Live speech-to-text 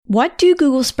What do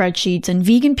Google spreadsheets and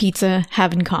vegan pizza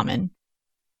have in common?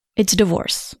 It's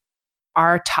divorce.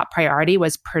 Our top priority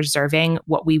was preserving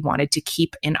what we wanted to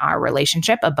keep in our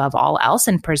relationship above all else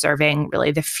and preserving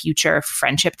really the future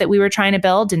friendship that we were trying to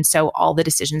build. And so all the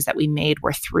decisions that we made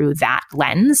were through that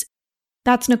lens.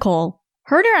 That's Nicole.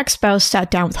 Her and her ex-spouse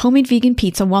sat down with homemade vegan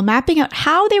pizza while mapping out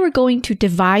how they were going to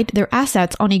divide their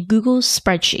assets on a Google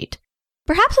spreadsheet.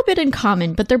 Perhaps a bit in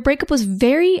common, but their breakup was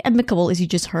very amicable, as you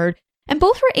just heard, and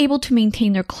both were able to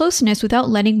maintain their closeness without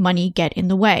letting money get in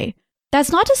the way.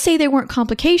 That's not to say there weren't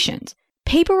complications.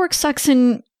 Paperwork sucks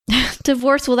and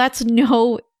divorce, well, that's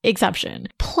no exception.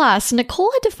 Plus, Nicole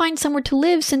had to find somewhere to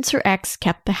live since her ex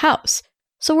kept the house.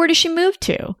 So where did she move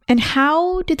to? And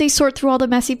how did they sort through all the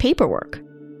messy paperwork?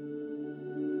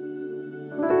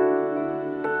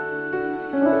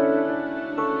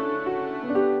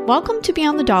 Welcome to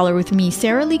Beyond the Dollar with me,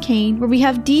 Sarah Lee Kane, where we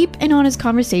have deep and honest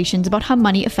conversations about how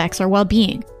money affects our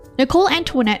well-being. Nicole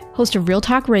Antoinette, host of Real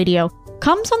Talk Radio,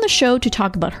 comes on the show to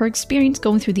talk about her experience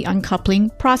going through the uncoupling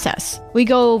process. We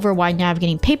go over why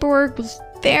navigating paperwork was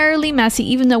fairly messy,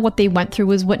 even though what they went through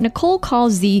was what Nicole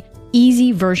calls the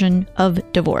easy version of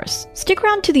divorce. Stick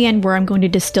around to the end where I'm going to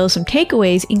distill some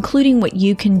takeaways, including what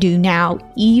you can do now,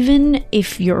 even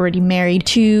if you're already married,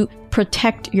 to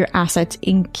protect your assets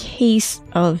in case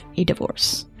of a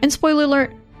divorce. And spoiler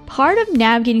alert, part of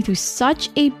navigating through such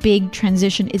a big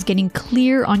transition is getting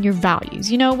clear on your values.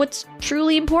 You know, what's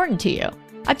truly important to you.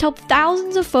 I've helped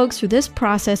thousands of folks through this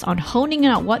process on honing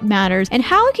out what matters and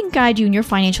how it can guide you in your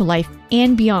financial life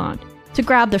and beyond. To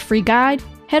grab the free guide,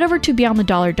 head over to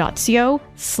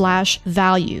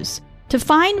beyondthedollar.co/values. To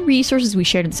find resources we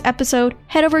shared in this episode,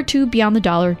 head over to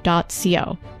beyondthedollar.co.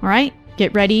 All right,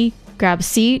 get ready, grab a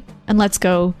seat, and let's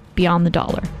go beyond the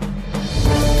dollar.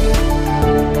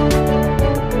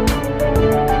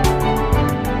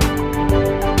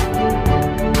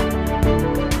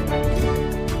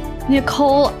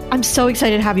 Nicole, I'm so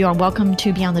excited to have you on. Welcome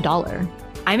to Beyond the Dollar.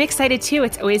 I'm excited too.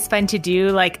 It's always fun to do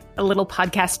like a little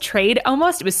podcast trade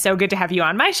almost. It was so good to have you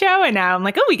on my show. And now I'm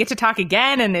like, oh, we get to talk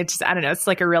again. And it's, I don't know, it's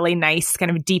like a really nice kind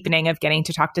of deepening of getting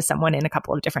to talk to someone in a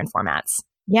couple of different formats.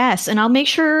 Yes. And I'll make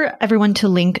sure everyone to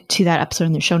link to that episode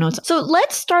in the show notes. So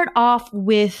let's start off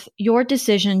with your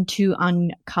decision to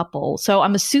uncouple. So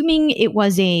I'm assuming it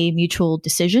was a mutual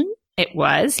decision. It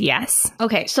was, yes.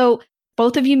 Okay. So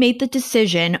both of you made the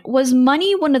decision. Was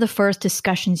money one of the first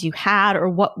discussions you had, or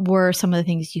what were some of the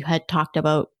things you had talked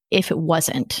about if it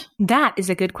wasn't? That is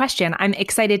a good question. I'm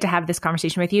excited to have this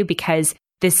conversation with you because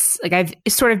this, like, I've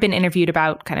sort of been interviewed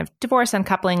about kind of divorce,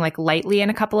 uncoupling, like lightly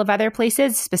in a couple of other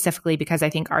places, specifically because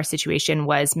I think our situation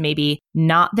was maybe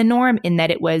not the norm in that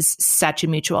it was such a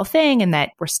mutual thing and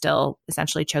that we're still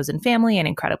essentially chosen family and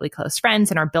incredibly close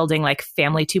friends and are building like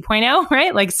family 2.0,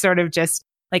 right? Like sort of just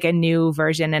like a new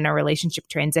version in a relationship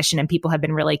transition. And people have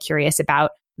been really curious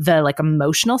about the like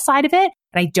emotional side of it.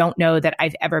 And I don't know that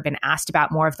I've ever been asked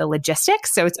about more of the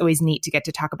logistics. So it's always neat to get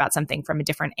to talk about something from a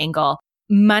different angle.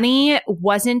 Money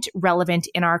wasn't relevant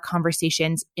in our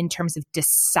conversations in terms of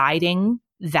deciding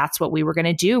that's what we were going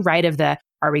to do, right? Of the,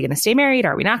 are we going to stay married?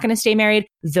 Are we not going to stay married?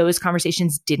 Those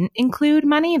conversations didn't include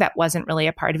money. That wasn't really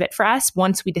a part of it for us.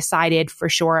 Once we decided for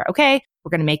sure, okay,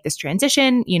 we're going to make this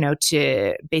transition, you know,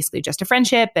 to basically just a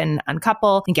friendship and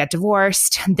uncouple and get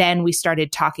divorced. Then we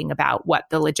started talking about what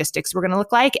the logistics were going to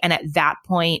look like. And at that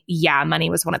point, yeah, money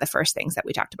was one of the first things that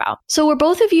we talked about. So were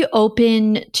both of you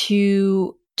open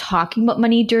to talking about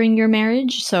money during your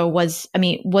marriage? So was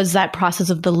that process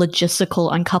of the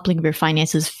logistical uncoupling of your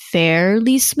finances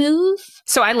fairly smooth?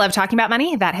 So I love talking about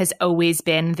money. That has always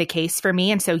been the case for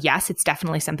me. And so yes, it's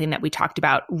definitely something that we talked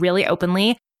about really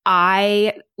openly.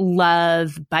 I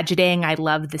love budgeting. I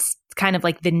love this kind of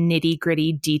like the nitty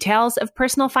gritty details of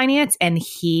personal finance, and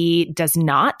he does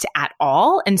not at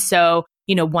all. And so,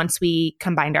 you know, once we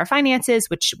combined our finances,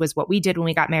 which was what we did when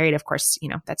we got married, of course, you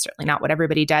know, that's certainly not what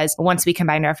everybody does. But once we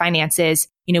combined our finances,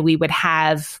 you know, we would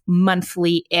have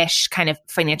monthly-ish kind of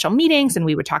financial meetings and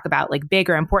we would talk about like big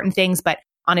or important things. But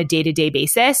on a day-to-day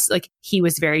basis, like he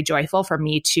was very joyful for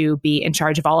me to be in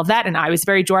charge of all of that. And I was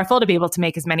very joyful to be able to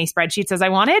make as many spreadsheets as I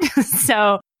wanted.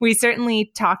 So we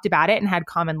certainly talked about it and had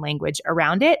common language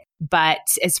around it.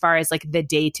 But as far as like the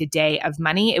day-to-day of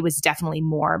money, it was definitely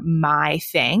more my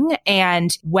thing.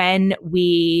 And when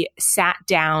we sat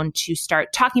down to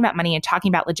start talking about money and talking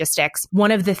about logistics, one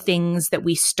of the things that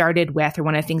we started with, or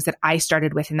one of the things that I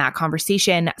started with in that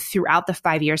conversation, throughout the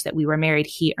 5 years that we were married,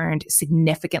 he earned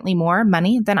significantly more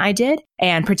money than I did.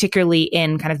 And particularly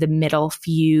in kind of the middle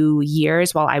few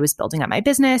years while I was building up my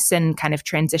business and kind of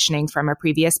transitioning from a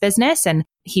previous business. And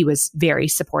he was very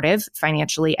supportive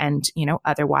financially and, you know,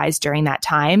 otherwise during that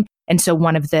time. And so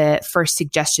one of the first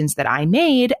suggestions that I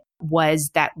made was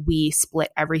that we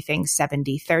split everything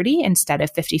 70-30 instead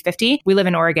of 50-50. We live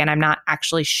in Oregon. I'm not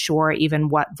actually sure even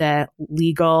what the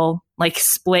legal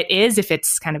split is, if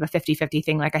it's kind of a 50-50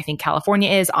 thing like I think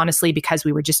California is, honestly, because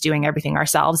we were just doing everything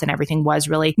ourselves and everything was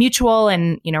really mutual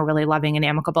and, really loving and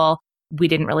amicable. We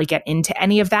didn't really get into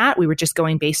any of that. We were just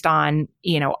going based on,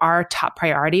 our top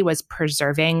priority was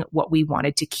preserving what we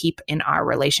wanted to keep in our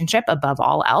relationship above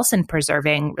all else and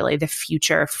preserving really the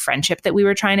future friendship that we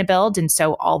were trying to build. And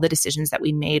so all the decisions that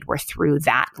we made were through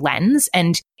that lens.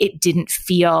 And it didn't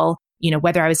feel,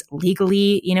 whether I was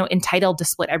legally, entitled to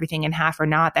split everything in half or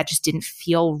not, that just didn't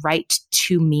feel right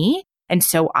to me. And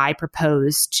so I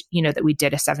proposed, that we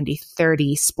did a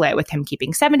 70-30 split with him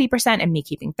keeping 70% and me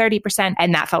keeping 30%.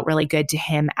 And that felt really good to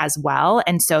him as well.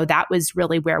 And so that was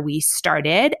really where we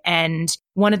started. And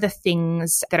one of the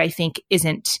things that I think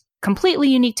isn't completely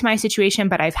unique to my situation,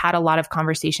 but I've had a lot of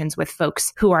conversations with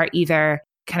folks who are either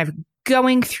kind of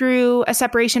going through a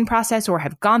separation process or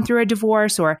have gone through a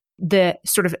divorce, or the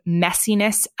sort of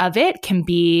messiness of it can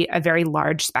be a very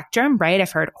large spectrum, right?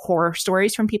 I've heard horror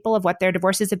stories from people of what their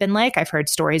divorces have been like. I've heard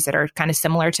stories that are kind of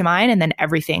similar to mine, and then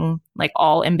everything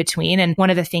all in between. And one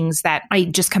of the things that I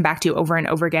just come back to over and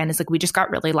over again is we just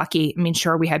got really lucky. I mean,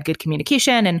 sure, we had good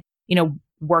communication and,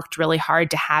 worked really hard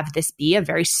to have this be a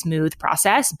very smooth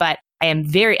process, but I am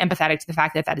very empathetic to the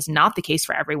fact that that is not the case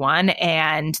for everyone,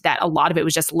 and that a lot of it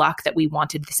was just luck that we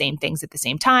wanted the same things at the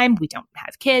same time. We don't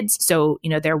have kids. So,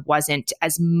 there wasn't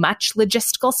as much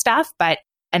logistical stuff,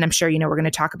 and I'm sure, we're going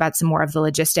to talk about some more of the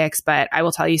logistics, but I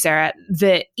will tell you, Sarah,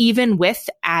 that even with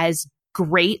as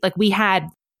great, we had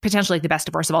potentially the best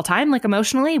divorce of all time,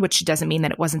 emotionally, which doesn't mean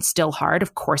that it wasn't still hard.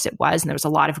 Of course it was. And there was a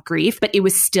lot of grief, but it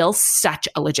was still such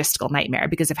a logistical nightmare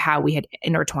because of how we had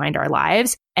intertwined our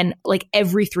lives. And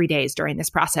every 3 days during this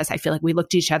process, I feel we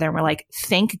looked at each other and we're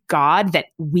thank God that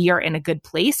we are in a good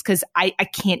place. Cause I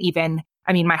can't even,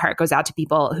 my heart goes out to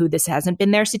people who this hasn't been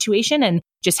their situation, and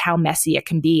just how messy it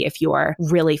can be if you're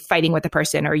really fighting with a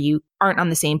person or you aren't on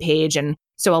the same page. And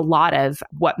so a lot of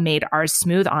what made ours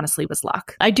smooth, honestly, was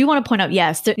luck. I do want to point out,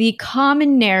 yes, the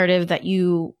common narrative that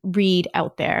you read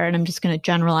out there, and I'm just going to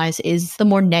generalize, is the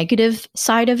more negative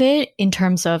side of it in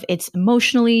terms of it's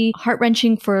emotionally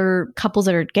heart-wrenching for couples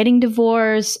that are getting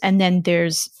divorced. And then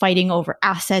there's fighting over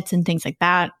assets and things like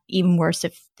that. Even worse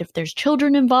if there's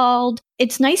children involved.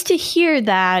 It's nice to hear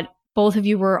that both of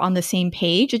you were on the same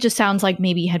page. It just sounds like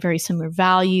maybe you had very similar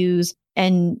values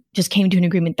and just came to an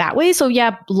agreement that way. So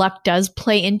yeah, luck does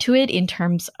play into it in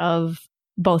terms of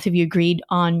both of you agreed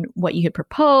on what you had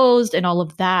proposed and all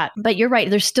of that. But you're right,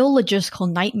 there's still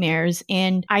logistical nightmares.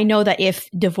 And I know that if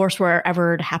divorce were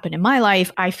ever to happen in my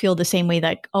life, I feel the same way,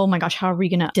 that, oh my gosh, how are we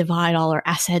going to divide all our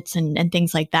assets and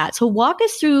things like that? So walk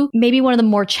us through maybe one of the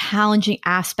more challenging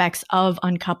aspects of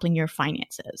uncoupling your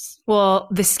finances. Well,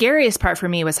 the scariest part for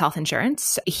me was health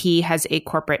insurance. He has a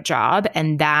corporate job,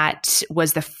 and that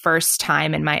was the first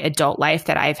time in my adult life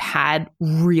that I've had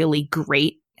really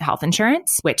great health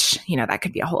insurance, which, that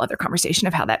could be a whole other conversation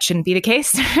of how that shouldn't be the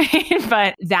case. Right?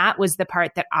 But that was the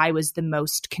part that I was the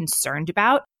most concerned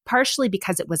about, partially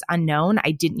because it was unknown. I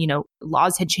didn't,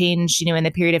 laws had changed, in the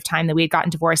period of time that we had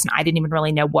gotten divorced, and I didn't even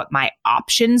really know what my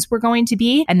options were going to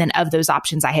be. And then of those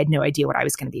options, I had no idea what I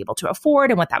was going to be able to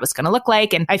afford and what that was going to look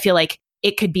like. And I feel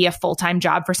it could be a full-time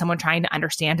job for someone trying to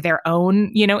understand their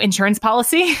own, insurance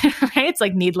policy, right? It's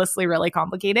needlessly really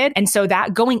complicated. And so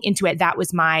that going into it, that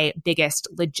was my biggest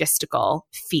logistical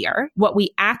fear. What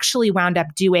we actually wound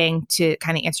up doing, to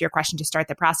kind of answer your question to start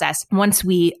the process, once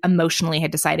we emotionally had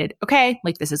decided, okay,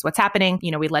 this is what's happening,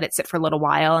 we let it sit for a little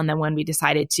while. And then when we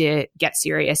decided to get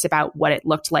serious about what it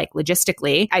looked like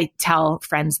logistically, I tell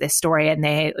friends this story and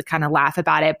they kind of laugh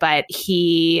about it, but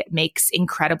he makes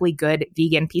incredibly good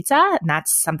vegan pizza.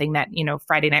 That's something that,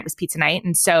 Friday night was pizza night.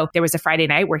 And so there was a Friday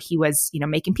night where he was,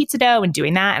 making pizza dough and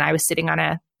doing that. And I was sitting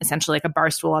on essentially a bar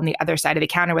stool on the other side of the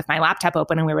counter with my laptop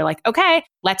open. And we were okay,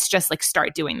 let's just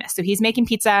start doing this. So he's making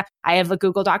pizza. I have a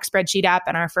Google Doc spreadsheet up.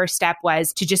 And our first step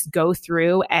was to just go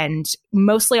through and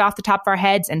mostly off the top of our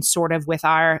heads and sort of with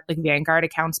our Vanguard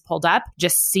accounts pulled up,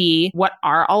 just see what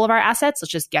are all of our assets.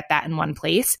 Let's just get that in one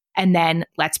place. And then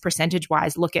let's percentage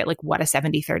wise look at what a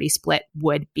 70-30 split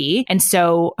would be. And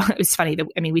so it was funny that,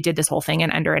 we did this whole thing in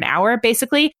under an hour,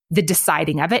 basically, the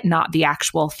deciding of it, not the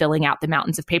actual filling out the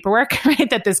mountains of paperwork, right?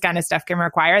 That this kind of stuff can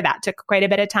require. That took quite a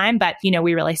bit of time, but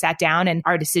we really sat down, and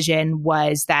our decision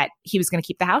was that he was going to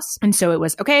keep the house. And so it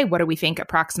was, okay, what do we think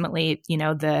approximately,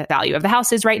 the value of the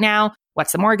house is right now?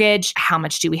 What's the mortgage? How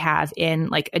much do we have in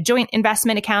a joint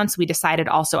investment accounts? We decided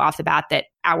also off the bat that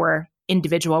our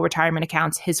individual retirement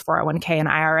accounts, his 401k and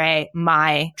IRA,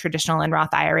 my traditional and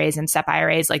Roth IRAs and SEP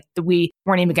IRAs. Like we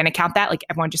weren't even going to count that. Like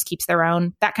everyone just keeps their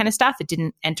own, that kind of stuff. It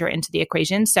didn't enter into the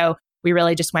equation. So we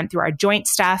really just went through our joint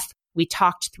stuff. We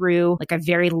talked through like a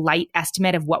very light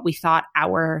estimate of what we thought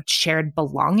our shared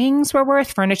belongings were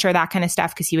worth, furniture, that kind of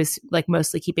stuff, because he was like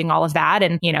mostly keeping all of that.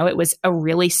 And, you know, it was a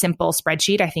really simple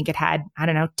spreadsheet. I think it had,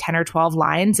 10 or 12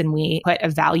 lines, and we put a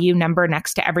value number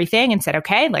next to everything and said,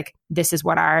 okay, like this is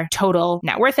what our total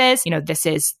net worth is. You know, this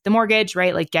is the mortgage,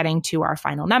 right? Like getting to our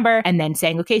final number and then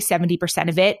saying, okay, 70%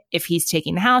 of it, if he's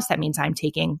taking the house, that means I'm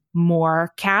taking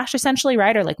more cash essentially,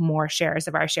 right? Or like more shares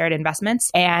of our shared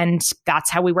investments. And that's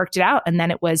how we worked it out. And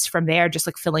then it was from there, just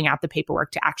like filling out the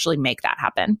paperwork to actually make that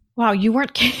happen. Wow, you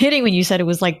weren't kidding when you said it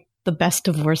was like the best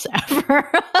divorce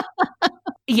ever.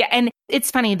 Yeah. And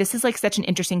it's funny. This is like such an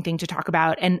interesting thing to talk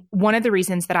about. And one of the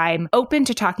reasons that I'm open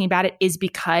to talking about it is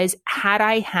because had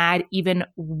I had even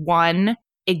one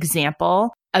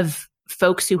example of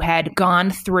folks who had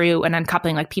gone through an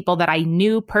uncoupling, like people that I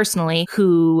knew personally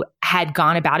who had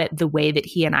gone about it the way that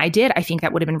he and I did, I think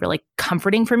that would have been really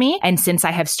comforting for me. And since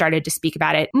I have started to speak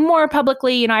about it more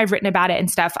publicly, you know, I've written about it and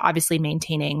stuff, obviously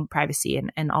maintaining privacy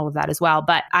and all of that as well.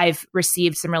 But I've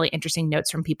received some really interesting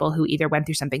notes from people who either went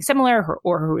through something similar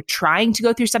or who are trying to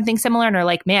go through something similar and are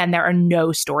like, man, there are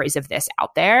no stories of this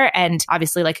out there. And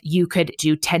obviously, like you could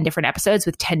do 10 different episodes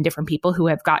with 10 different people who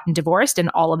have gotten divorced, and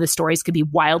all of the stories could be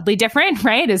wildly different,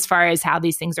 right? As far as how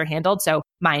these things are handled. So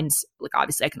mine's like,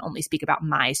 obviously I can only speak about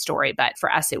my story, but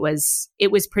for us, it was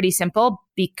pretty simple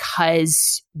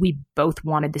because we both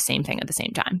wanted the same thing at the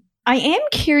same time. I am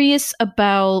curious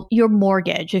about your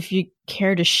mortgage, if you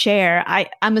care to share.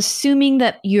 I'm assuming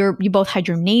that you both had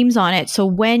your names on it. So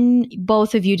when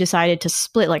both of you decided to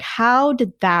split, like how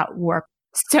did that work?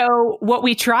 So what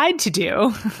we tried to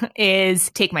do is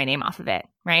take my name off of it,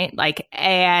 right? Like,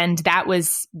 and that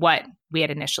was what we had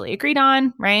initially agreed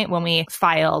on, right? When we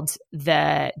filed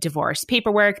the divorce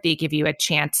paperwork, they give you a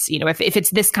chance, you know, if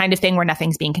it's this kind of thing where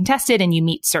nothing's being contested and you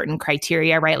meet certain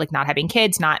criteria, right? Like not having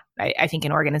kids, I think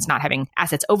in Oregon, it's not having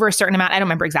assets over a certain amount. I don't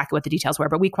remember exactly what the details were,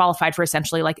 but we qualified for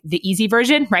essentially like the easy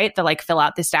version, right? The like fill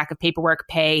out this stack of paperwork,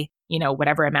 pay, you know,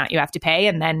 whatever amount you have to pay,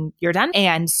 and then you're done.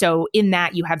 And so in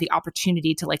that, you have the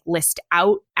opportunity to like list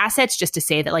out assets just to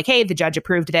say that like, hey, the judge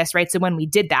approved this, right? So when we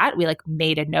did that, we like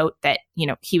made a note that, you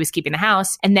know, he was keeping the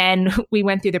house. And then we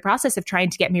went through the process of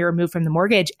trying to get me removed from the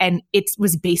mortgage. And it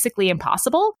was basically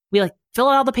impossible. We like filled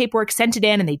out all the paperwork, sent it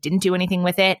in, and they didn't do anything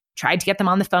with it. Tried to get them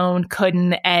on the phone,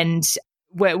 couldn't. And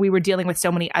we were dealing with so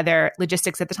many other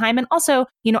logistics at the time. And also,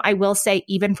 you know, I will say,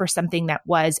 even for something that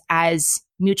was as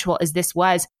mutual as this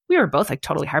was, we were both like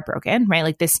totally heartbroken, right?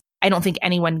 Like this, I don't think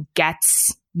anyone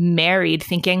gets married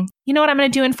thinking, you know what I'm going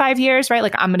to do in 5 years, right?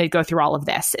 Like I'm going to go through all of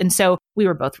this. And so we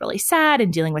were both really sad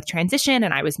and dealing with transition,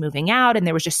 and I was moving out, and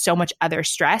there was just so much other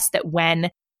stress that when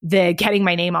the getting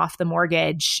my name off the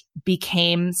mortgage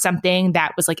became something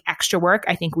that was like extra work,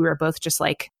 I think we were both just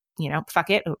like, you know, fuck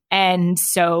it. And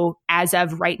so as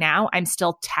of right now, I'm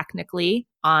still technically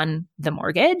on the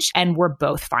mortgage, and we're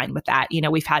both fine with that. You know,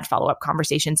 we've had follow-up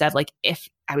conversations of like, if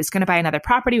I was going to buy another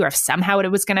property or if somehow it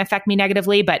was going to affect me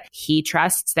negatively, but he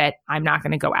trusts that I'm not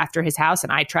going to go after his house,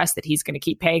 and I trust that he's going to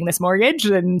keep paying this mortgage.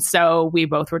 And so we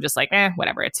both were just like,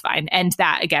 whatever, it's fine. And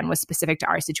that again was specific to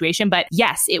our situation. But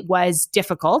yes, it was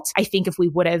difficult. I think if we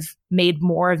would have made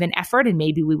more of an effort, and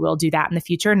maybe we will do that in the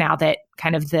future now that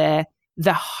kind of the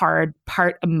hard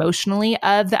part emotionally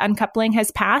of the uncoupling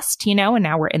has passed, you know, and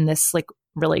now we're in this like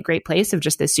really great place of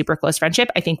just this super close friendship.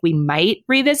 I think we might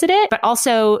revisit it. But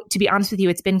also, to be honest with you,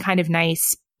 it's been kind of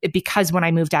nice because when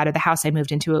I moved out of the house, I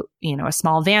moved into a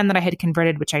small van that I had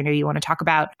converted, which I know you want to talk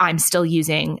about. I'm still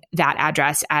using that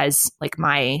address as like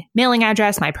my mailing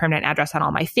address, my permanent address on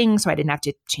all my things. So I didn't have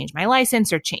to change my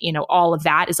license or all of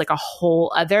that is like a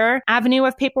whole other avenue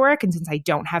of paperwork. And since I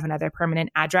don't have another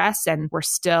permanent address, and we're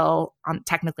still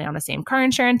technically on the same car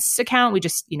insurance account, we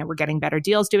just, we're getting better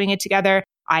deals doing it together.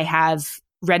 I have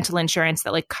rental insurance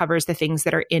that like covers the things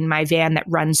that are in my van that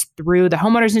runs through the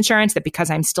homeowner's insurance, that because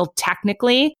I'm still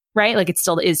technically, right, like it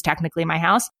still is technically my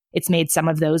house, it's made some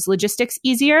of those logistics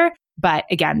easier. But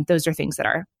again, those are things that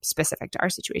are specific to our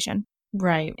situation.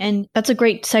 Right. And that's a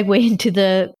great segue into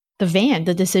the van,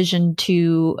 the decision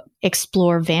to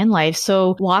explore van life.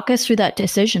 So walk us through that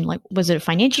decision. Like, was it a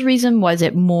financial reason? Was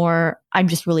it more, I'm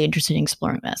just really interested in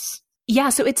exploring this? Yeah,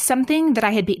 so it's something that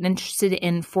I had been interested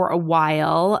in for a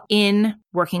while in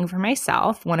working for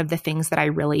myself. One of the things that I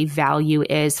really value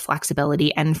is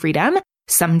flexibility and freedom.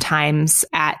 sometimes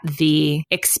at the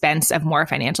expense of more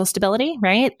financial stability,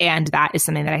 right? And that is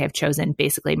something that I have chosen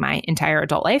basically my entire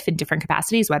adult life in different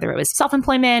capacities, whether it was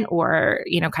self-employment or,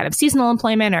 kind of seasonal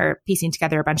employment or piecing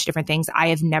together a bunch of different things. I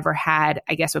have never had,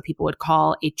 I guess, what people would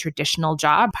call a traditional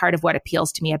job. Part of what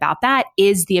appeals to me about that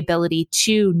is the ability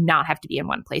to not have to be in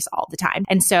one place all the time.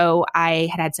 And so I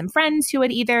had some friends who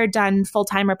had either done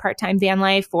full-time or part-time van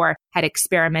life or had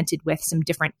experimented with some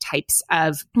different types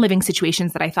of living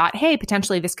situations that I thought, hey,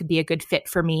 potentially this could be a good fit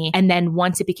for me. And then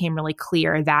once it became really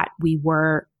clear that we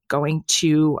were going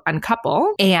to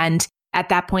uncouple, and at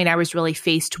that point, I was really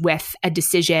faced with a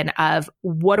decision of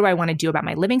what do I want to do about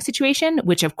my living situation,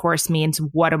 which of course means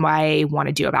what do I want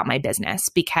to do about my business?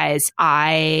 Because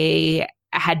I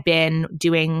had been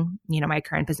doing, my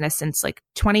current business since like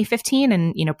 2015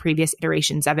 and, previous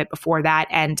iterations of it before that.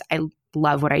 And I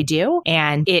love what I do.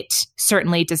 And it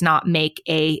certainly does not make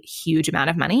a huge amount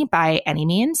of money by any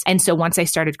means. And so once I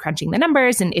started crunching the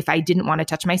numbers, and if I didn't want to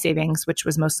touch my savings, which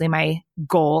was mostly my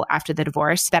goal after the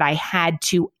divorce, that I had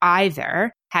to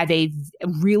either have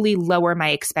really lower my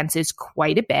expenses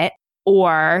quite a bit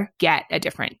or get a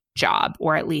different job,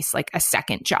 or at least like a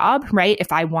second job, right?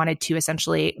 If I wanted to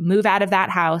essentially move out of that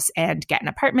house and get an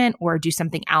apartment or do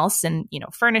something else and,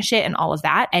 furnish it and all of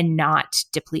that and not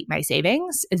deplete my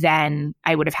savings, then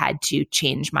I would have had to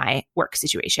change my work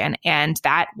situation. And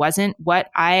that wasn't what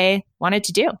I wanted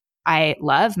to do. I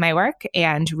love my work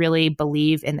and really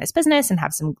believe in this business and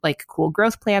have some like cool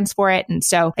growth plans for it. And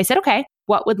so I said, okay,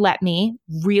 what would let me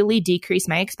really decrease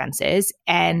my expenses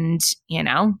and,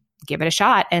 give it a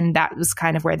shot. And that was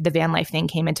kind of where the van life thing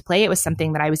came into play. It was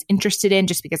something that I was interested in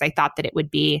just because I thought that it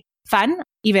would be fun.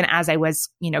 Even as I was,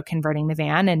 converting the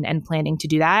van and planning to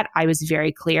do that, I was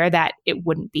very clear that it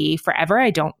wouldn't be forever. I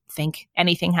don't think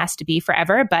anything has to be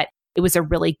forever, but it was a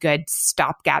really good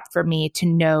stopgap for me to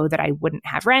know that I wouldn't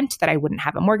have rent, that I wouldn't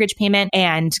have a mortgage payment.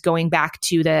 And going back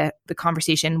to the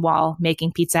conversation while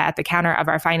making pizza at the counter of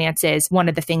our finances, one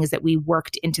of the things that we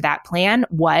worked into that plan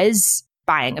was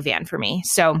buying a van for me.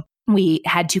 So we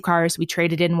had 2 cars. We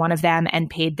traded in one of them and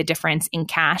paid the difference in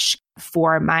cash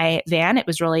for my van. It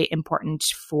was really important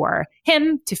for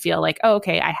him to feel like, oh,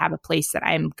 okay, I have a place that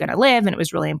I'm going to live. And it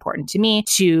was really important to me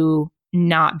to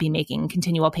not be making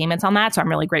continual payments on that. So I'm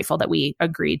really grateful that we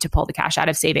agreed to pull the cash out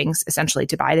of savings essentially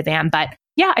to buy the van. But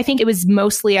yeah, I think it was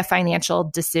mostly a financial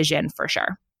decision for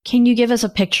sure. Can you give us a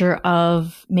picture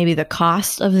of maybe the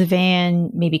cost of the van,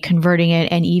 maybe converting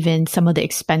it, and even some of the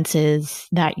expenses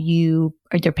that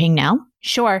they're paying now?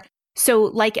 Sure. So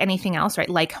like anything else, right?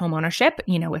 Like home ownership,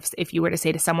 if you were to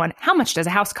say to someone, how much does a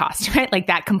house cost, right? Like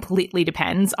that completely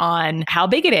depends on how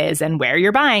big it is and where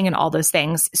you're buying and all those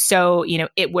things. So,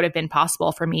 it would have been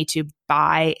possible for me to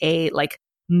buy a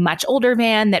much older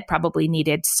van that probably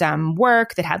needed some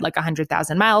work, that had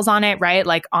 100,000 miles on it, right?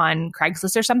 Like on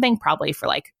Craigslist or something, probably for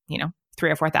 $3,000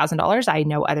 or $4,000. I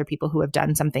know other people who have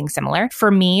done something similar.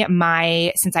 For me,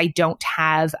 since I don't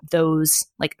have those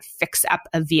fix up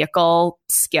a vehicle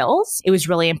skills, it was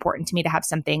really important to me to have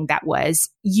something that was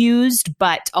used,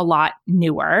 but a lot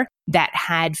newer, that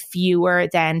had fewer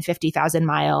than 50,000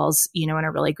 miles, and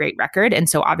a really great record. And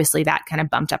so obviously that kind of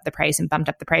bumped up the price.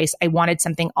 I wanted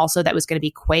something also that was going to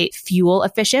be quite fuel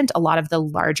efficient. A lot of the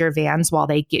larger vans, while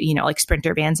they give, like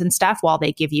Sprinter vans and stuff, while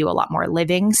they give you a lot more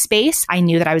living space, I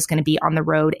knew that I was going to be on the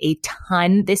road a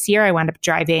ton this year. I wound up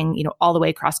driving, all the way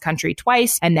across country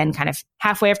twice and then kind of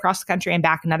halfway across the country and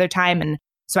back another time. And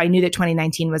so I knew that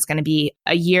 2019 was going to be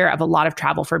a year of a lot of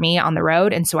travel for me on the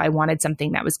road. And so I wanted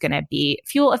something that was going to be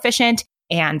fuel efficient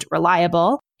and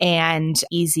reliable and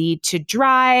easy to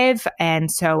drive.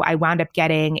 And so I wound up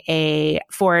getting a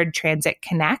Ford Transit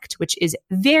Connect, which is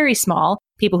very small.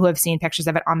 People who have seen pictures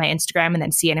of it on my Instagram and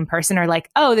then see it in person are like,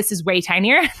 oh, this is way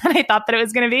tinier than I thought that it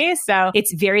was going to be. So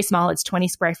it's very small. It's 20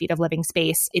 square feet of living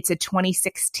space. It's a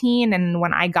 2016. And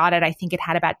when I got it, I think it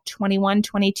had about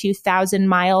 22,000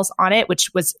 miles on it,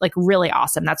 which was really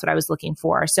awesome. That's what I was looking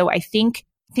for. So I think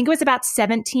it was about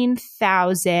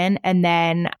 17,000, and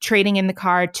then trading in the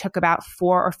car took about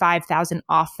 4,000 or 5,000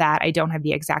 off that. I don't have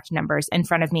the exact numbers in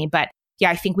front of me, but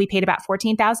yeah, I think we paid about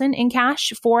 14,000 in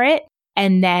cash for it.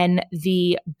 And then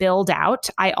the build out,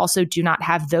 I also do not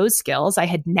have those skills. I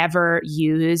had never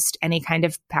used any kind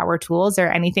of power tools or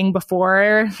anything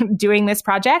before doing this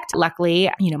project. Luckily,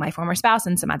 my former spouse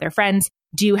and some other friends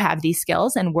do have these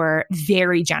skills and were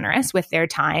very generous with their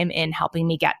time in helping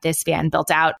me get this van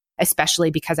built out.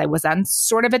 especially because I was on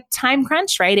sort of a time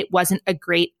crunch, right? It wasn't a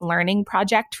great learning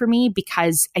project for me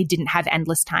because I didn't have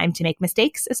endless time to make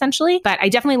mistakes, essentially. But I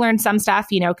definitely learned some stuff,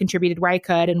 contributed where I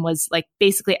could, and was like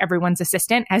basically everyone's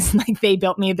assistant as like they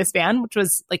built me this van, which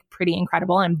was like pretty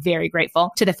incredible. I'm very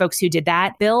grateful to the folks who did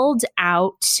that. Build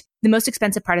out. The most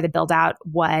expensive part of the build out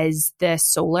was the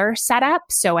solar setup.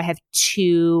 So I have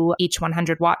 2 each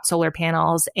 100-watt solar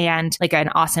panels and like an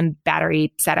awesome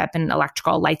battery setup and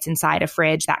electrical lights inside, a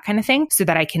fridge, that kind of thing, so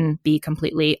that I can be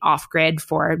completely off grid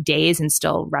for days and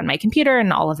still run my computer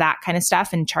and all of that kind of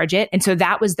stuff and charge it. And so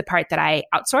that was the part that I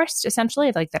outsourced,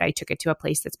 essentially, like that I took it to a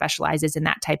place that specializes in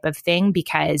that type of thing,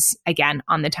 because again,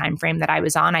 on the time frame that I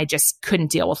was on, I just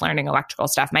couldn't deal with learning electrical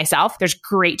stuff myself. There's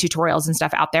great tutorials and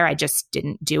stuff out there. I just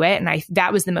didn't do it. And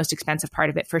that was the most expensive part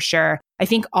of it for sure. I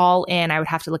think all in, I would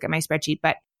have to look at my spreadsheet,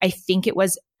 but I think it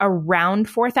was around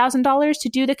 $4,000 to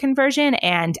do the conversion.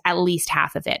 And at least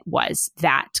half of it was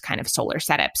that kind of solar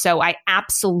setup. So I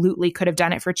absolutely could have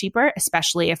done it for cheaper,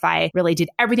 especially if I really did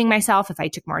everything myself, if I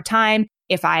took more time,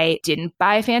 if I didn't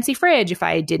buy a fancy fridge, if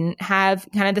I didn't have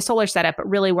kind of the solar setup. But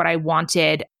really what I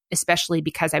wanted, especially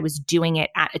because I was doing it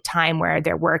at a time where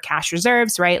there were cash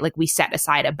reserves, right? Like we set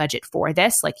aside a budget for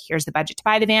this, like here's the budget to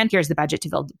buy the van, here's the budget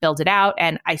to build it out.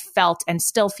 And I felt and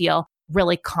still feel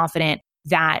really confident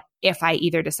that if I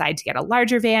either decide to get a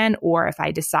larger van or if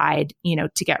I decide,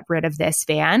 to get rid of this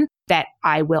van, that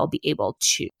I will be able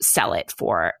to sell it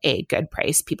for a good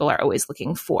price. People are always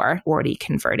looking for already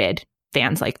converted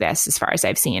vans like this, as far as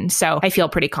I've seen. So I feel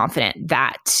pretty confident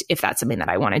that if that's something that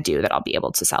I want to do, that I'll be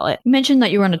able to sell it. You mentioned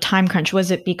that you were on a time crunch.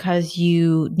 Was it because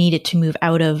you needed to move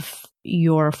out of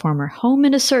your former home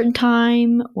in a certain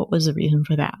time? What was the reason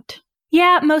for that?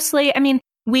 Yeah, mostly. I mean,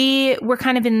 we were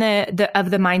kind of in the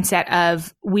mindset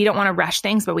of we don't want to rush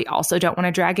things, but we also don't want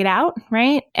to drag it out,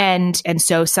 right? And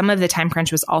so some of the time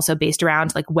crunch was also based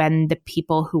around like when the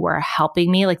people who were helping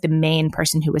me, like the main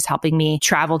person who was helping me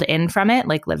traveled in from it,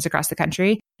 like lives across the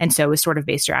country. And so it was sort of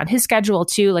based around his schedule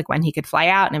too, like when he could fly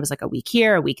out. And it was like a week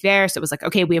here, a week there. So it was like,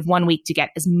 okay, we have 1 week to get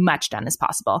as much done as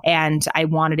possible. And I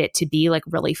wanted it to be like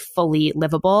really fully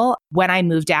livable. When I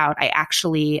moved out, I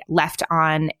actually left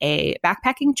on a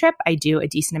backpacking trip. I do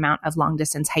a decent amount of long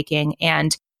distance hiking.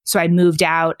 And so I moved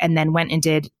out and then went and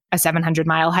did a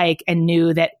 700-mile hike and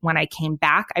knew that when I came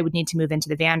back, I would need to move into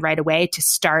the van right away to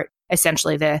start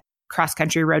essentially the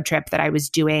cross-country road trip that I was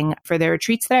doing for the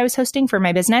retreats that I was hosting for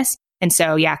my business. And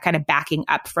so, yeah, kind of backing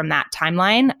up from that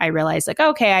timeline, I realized like,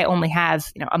 okay, I only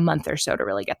have, a month or so to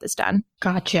really get this done.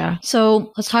 Gotcha.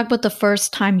 So let's talk about the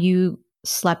first time you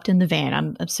slept in the van.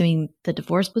 I'm assuming the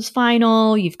divorce was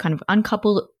final. You've kind of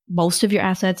uncoupled most of your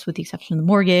assets with the exception of the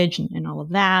mortgage and all of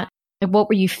that. Like, what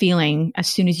were you feeling as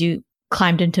soon as you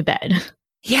climbed into bed?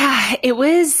 Yeah, it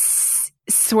was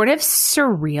sort of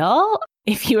surreal.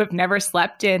 If you have never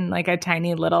slept in like a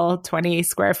tiny little 20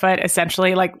 square foot,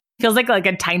 essentially like feels like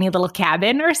a tiny little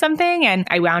cabin or something. And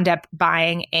I wound up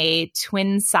buying a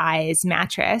twin size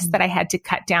mattress that I had to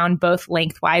cut down both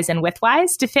lengthwise and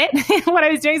widthwise to fit what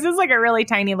I was doing. So it was like a really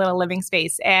tiny little living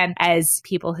space. And as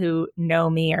people who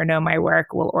know me or know my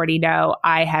work will already know,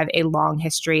 I have a long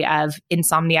history of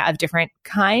insomnia of different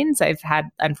kinds. I've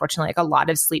had, unfortunately, like a lot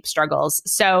of sleep struggles.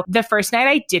 So the first night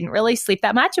I didn't really sleep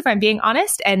that much, if I'm being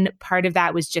honest. And part of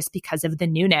that was just because of the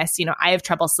newness. I have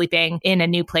trouble sleeping in a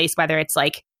new place, whether it's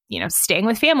like, staying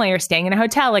with family or staying in a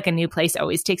hotel. Like a new place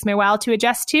always takes me a while to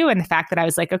adjust to. And the fact that I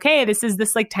was like, okay, this is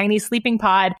this like tiny sleeping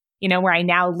pod, where I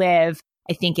now live,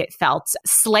 I think it felt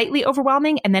slightly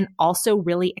overwhelming and then also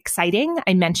really exciting.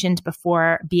 I mentioned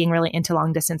before being really into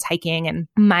long distance hiking, and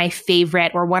my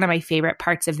favorite or one of my favorite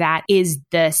parts of that is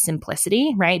the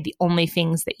simplicity, right? The only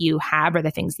things that you have are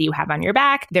the things that you have on your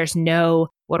back. There's no,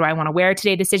 what do I want to wear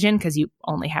today decision, because you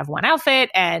only have one outfit.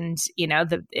 And,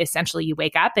 essentially you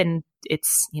wake up and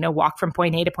it's, walk from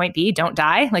point A to point B, don't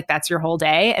die. Like that's your whole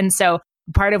day. And so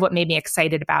part of what made me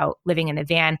excited about living in the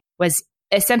van was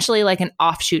essentially like an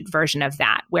offshoot version of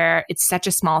that, where it's such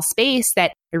a small space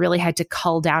that I really had to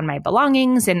cull down my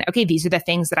belongings and, okay, these are the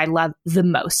things that I love the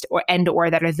most or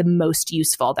that are the most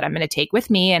useful that I'm going to take with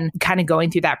me, and kind of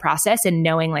going through that process and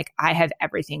knowing like I have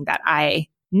everything that I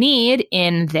need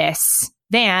in this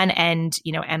van and,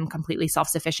 am completely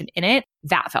self-sufficient in it.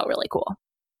 That felt really cool.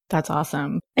 That's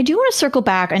awesome. I do want to circle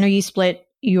back. I know you split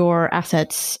your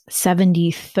assets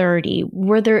 70-30.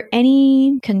 Were there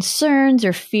any concerns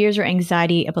or fears or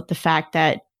anxiety about the fact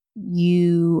that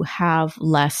you have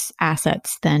less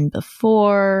assets than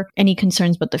before? Any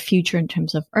concerns about the future in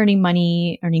terms of earning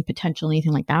money, earning potential,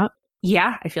 anything like that?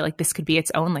 Yeah, I feel like this could be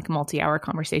its own like multi-hour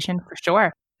conversation for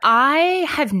sure. I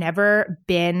have never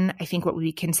been, I think, what would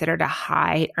be considered a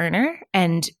high earner.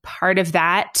 And part of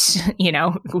that,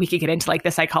 we could get into like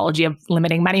the psychology of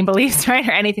limiting money beliefs, right?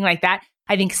 Or anything like that.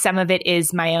 I think some of it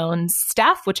is my own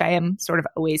stuff, which I am sort of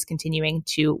always continuing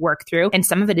to work through. And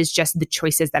some of it is just the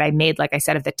choices that I made, like I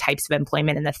said, of the types of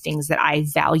employment and the things that I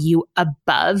value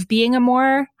above being a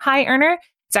more high earner.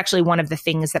 It's actually one of the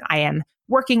things that I am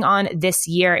working on this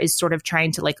year is sort of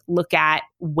trying to like look at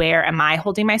where am I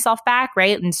holding myself back,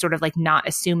 right? And sort of like not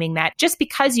assuming that just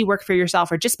because you work for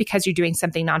yourself or just because you're doing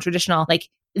something non-traditional, like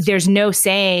there's no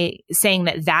saying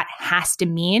that has to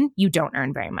mean you don't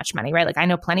earn very much money, right? Like I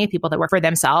know plenty of people that work for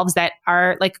themselves that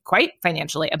are like quite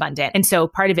financially abundant. And so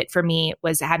part of it for me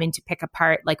was having to pick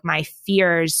apart like my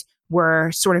fears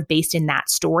were sort of based in that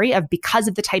story of because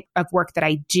of the type of work that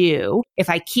I do, if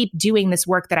I keep doing this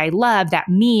work that I love, that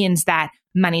means that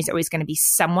money is always going to be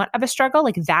somewhat of a struggle.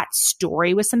 Like that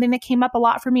story was something that came up a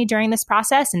lot for me during this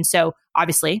process. And so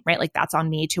obviously, right, like that's on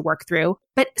me to work through.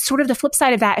 But sort of the flip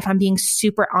side of that, if I'm being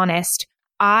super honest,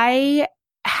 I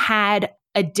had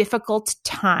a difficult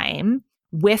time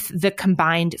with the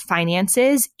combined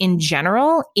finances in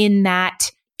general, in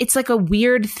that it's like a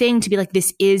weird thing to be like,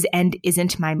 this is and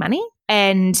isn't my money.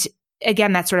 And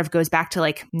again, that sort of goes back to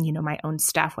like, my own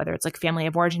stuff, whether it's like family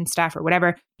of origin stuff or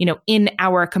whatever, in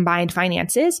our combined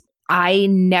finances, I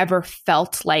never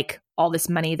felt like all this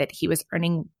money that he was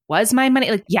earning was my money.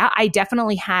 Like, yeah, I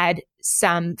definitely had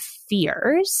some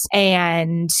fears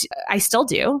and I still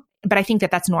do, but I think that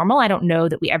that's normal. I don't know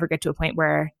that we ever get to a point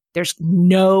where there's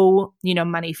no,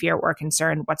 money fear or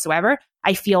concern whatsoever.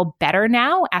 I feel better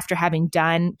now after having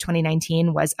done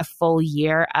 2019 was a full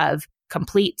year of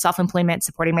complete self-employment,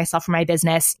 supporting myself for my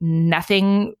business.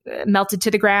 Nothing melted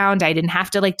to the ground. I didn't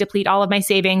have to like deplete all of my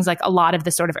savings. Like a lot of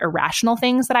the sort of irrational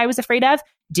things that I was afraid of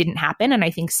didn't happen. And I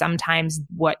think sometimes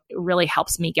what really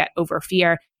helps me get over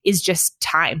fear is just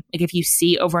time. Like if you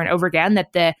see over and over again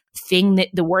that the thing that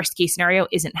the worst case scenario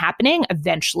isn't happening,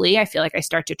 eventually I feel like I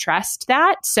start to trust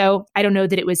that. So I don't know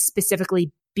that it was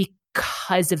specifically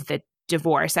because of the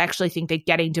divorce. I actually think that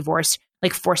getting divorced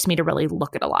like forced me to really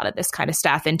look at a lot of this kind of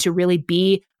stuff and to really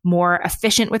be more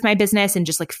efficient with my business and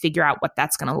just like figure out what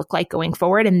that's going to look like going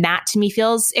forward. And that to me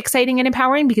feels exciting and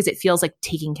empowering because it feels like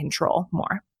taking control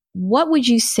more. What would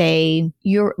you say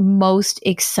you're most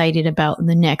excited about in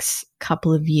the next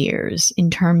couple of years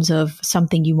in terms of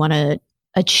something you want to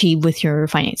achieve with your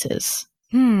finances?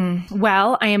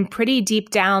 Well, I am pretty deep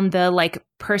down the like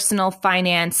personal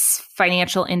finance,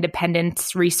 financial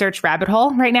independence research rabbit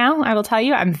hole right now. I will tell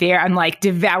you, I'm like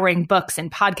devouring books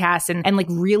and podcasts and like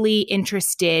really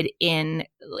interested in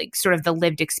like sort of the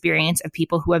lived experience of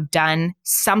people who have done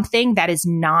something that is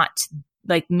not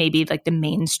like maybe like the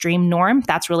mainstream norm.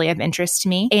 That's really of interest to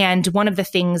me. And one of the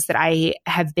things that I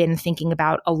have been thinking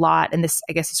about a lot, and this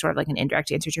I guess is sort of like an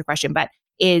indirect answer to your question, but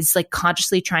is like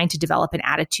consciously trying to develop an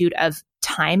attitude of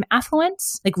time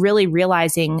affluence, like really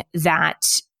realizing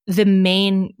that the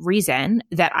main reason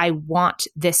that I want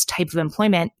this type of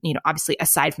employment, obviously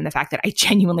aside from the fact that I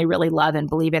genuinely really love and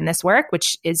believe in this work,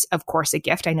 which is of course a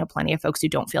gift. I know plenty of folks who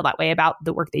don't feel that way about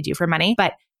the work they do for money,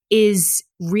 but is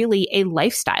really a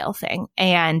lifestyle thing.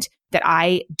 And that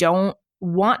I don't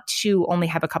want to only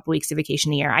have a couple weeks of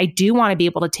vacation a year. I do want to be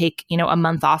able to take, a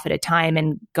month off at a time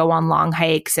and go on long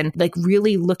hikes and like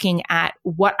really looking at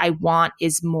what I want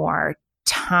is more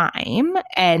time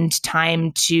and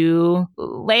time to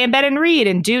lay in bed and read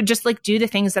and do the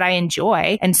things that I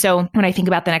enjoy. And so when I think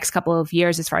about the next couple of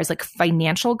years, as far as like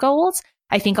financial goals,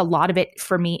 I think a lot of it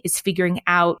for me is figuring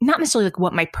out not necessarily like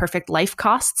what my perfect life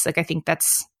costs. Like I think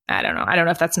that's, I don't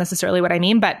know if that's necessarily what I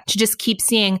mean, but to just keep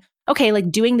seeing, okay,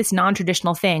 like doing this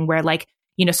non-traditional thing where like,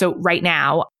 so right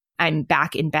now I'm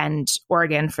back in Bend,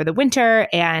 Oregon for the winter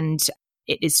and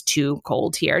it is too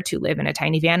cold here to live in a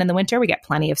tiny van in the winter. We get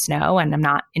plenty of snow and I'm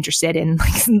not interested in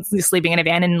like sleeping in a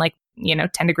van in like,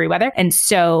 10-degree weather. And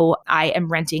so I am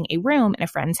renting a room in a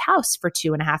friend's house for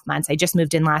 2.5 months. I just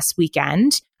moved in last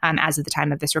weekend as of the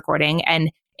time of this recording.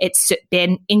 And it's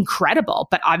been incredible,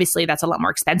 but obviously that's a lot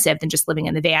more expensive than just living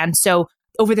in the van. So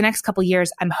over the next couple of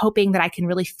years, I'm hoping that I can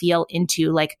really feel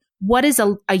into like, what does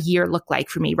a year look like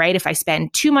for me, right? If I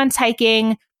spend 2 months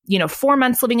hiking, 4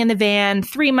 months living in the van,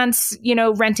 3 months,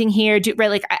 renting here, right?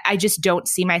 Like I just don't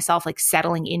see myself like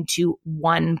settling into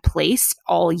one place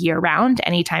all year round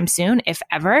anytime soon, if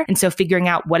ever. And so figuring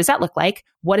out what does that look like?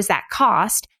 What does that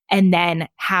cost? And then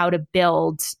how to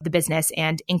build the business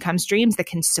and income streams that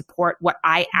can support what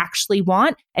I actually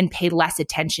want and pay less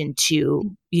attention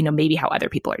to, maybe how other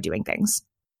people are doing things.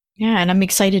 Yeah. And I'm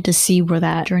excited to see where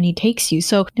that journey takes you.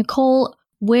 So Nicole,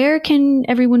 where can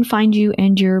everyone find you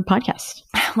and your podcast?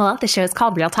 Well, the show is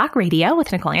called Real Talk Radio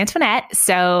with Nicole Antoinette.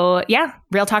 So yeah,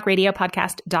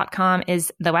 realtalkradiopodcast.com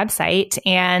is the website,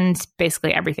 and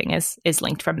basically everything is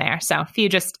linked from there. So if you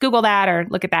just Google that or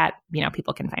look at that,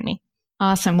 people can find me.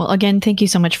 Awesome. Well, again, thank you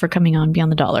so much for coming on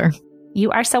Beyond the Dollar.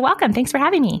 You are so welcome. Thanks for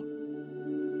having me.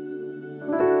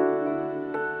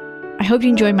 I hope you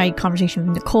enjoyed my conversation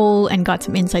with Nicole and got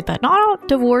some insight that not all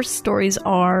divorce stories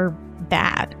are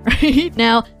bad, right?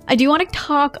 Now, I do want to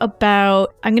talk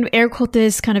about, I'm going to air quote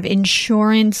this, kind of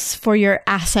insurance for your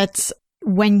assets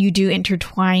when you do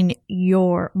intertwine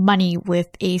your money with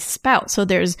a spouse. So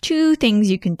there's two things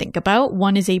you can think about.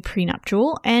 One is a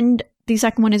prenuptial and the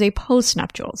second one is a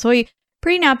postnuptial. So a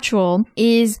prenuptial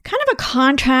is kind of a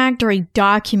contract or a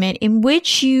document in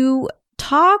which you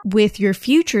talk with your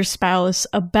future spouse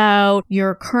about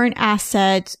your current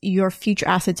assets, your future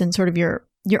assets, and sort of your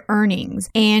earnings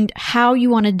and how you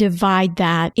want to divide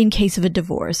that in case of a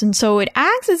divorce. And so it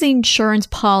acts as an insurance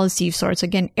policy of sorts,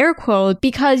 again, air quote,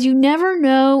 because you never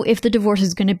know if the divorce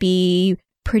is going to be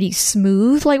pretty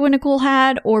smooth like what Nicole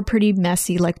had or pretty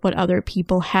messy like what other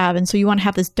people have. And so you want to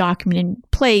have this document in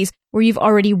place where you've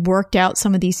already worked out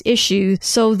some of these issues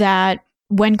so that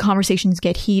when conversations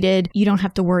get heated, you don't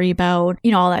have to worry about,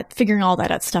 all that, figuring all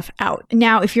that stuff out.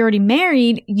 Now, if you're already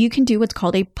married, you can do what's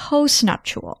called a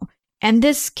postnuptial. And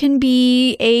this can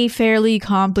be a fairly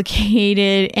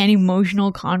complicated and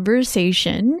emotional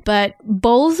conversation, but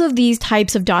both of these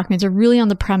types of documents are really on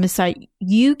the premise that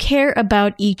you care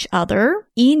about each other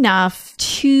enough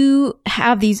to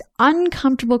have these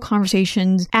uncomfortable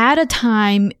conversations at a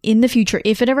time in the future,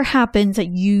 if it ever happens, that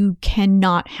you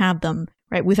cannot have them,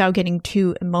 right, without getting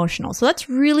too emotional. So that's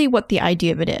really what the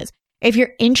idea of it is. If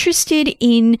you're interested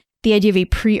in the idea of a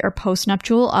pre or post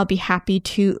nuptial, I'll be happy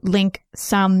to link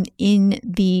some in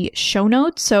the show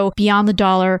notes. So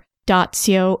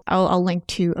beyondthedollar.co, I'll link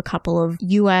to a couple of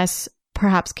US,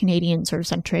 perhaps Canadian sort of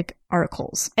centric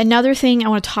articles. Another thing I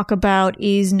want to talk about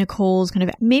is Nicole's kind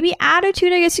of maybe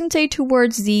attitude, I guess you can say,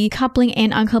 towards the coupling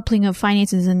and uncoupling of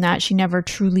finances, in that she never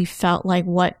truly felt like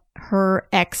what her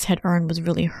ex had earned was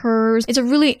really hers. It's a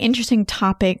really interesting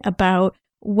topic about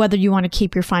whether you want to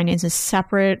keep your finances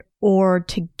separate or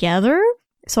together.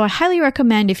 So I highly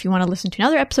recommend, if you want to listen to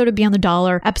another episode of Beyond the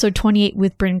Dollar, episode 28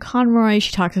 with Bryn Conroy.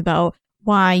 She talks about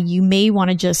why you may want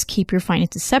to just keep your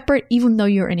finances separate, even though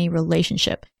you're in a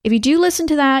relationship. If you do listen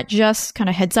to that, just kind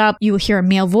of heads up, you will hear a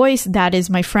male voice. That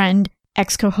is my friend,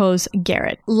 ex-co-host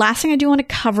Garrett. Last thing I do want to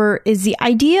cover is the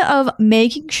idea of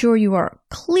making sure you are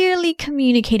clearly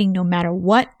communicating no matter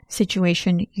what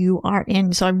situation you are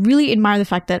in. So I really admire the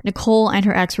fact that Nicole and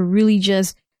her ex were really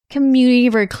just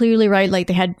communicating very clearly, right? Like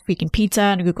they had freaking pizza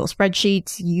and Google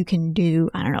spreadsheets. You can do,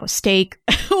 I don't know, steak,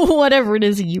 whatever it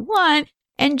is that you want,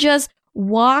 and just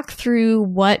walk through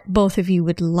what both of you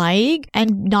would like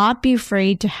and not be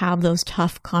afraid to have those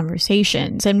tough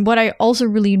conversations. And what I also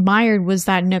really admired was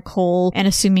that Nicole, and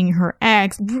assuming her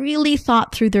ex, really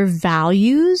thought through their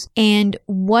values and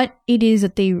what it is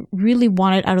that they really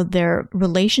wanted out of their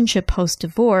relationship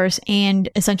post-divorce, and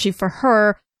essentially for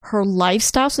her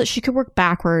lifestyle, so that she could work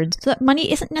backwards, so that money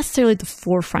isn't necessarily at the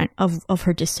forefront of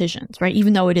her decisions, right?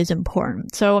 Even though it is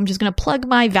important. So I'm just going to plug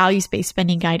my values-based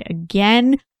spending guide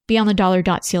again,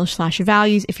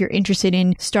 beyondthedollar.co/values, if you're interested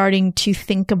in starting to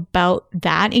think about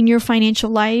that in your financial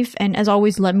life. And as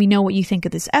always, let me know what you think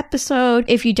of this episode.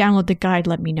 If you download the guide,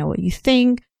 let me know what you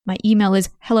think. My email is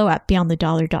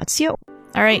hello@beyondthedollar.co.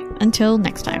 All right, until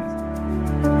next time.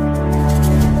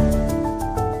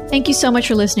 Thank you so much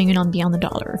for listening in on Beyond the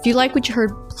Dollar. If you like what you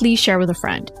heard, please share with a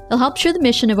friend. It'll help share the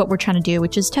mission of what we're trying to do,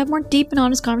 which is to have more deep and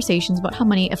honest conversations about how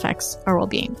money affects our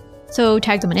well-being. So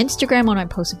tag them on Instagram when I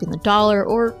post Beyond the Dollar,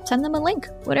 or send them a link.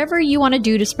 Whatever you want to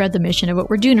do to spread the mission of what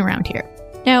we're doing around here.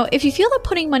 Now, if you feel that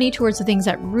putting money towards the things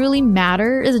that really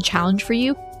matter is a challenge for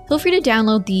you, feel free to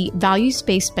download the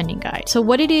Values-Based Spending Guide. So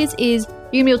what it is you're going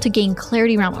to be able to gain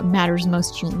clarity around what matters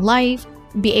most to you in life,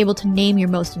 be able to name your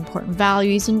most important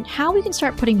values, and how we can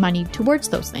start putting money towards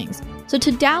those things. So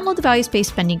to download the Values-Based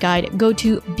Spending Guide, go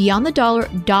to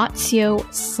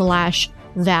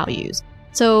beyondthedollar.co/values.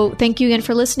 So thank you again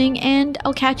for listening, and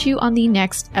I'll catch you on the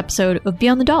next episode of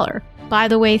Beyond the Dollar. By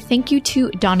the way, thank you to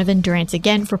Donovan Durance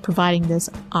again for providing this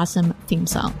awesome theme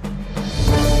song.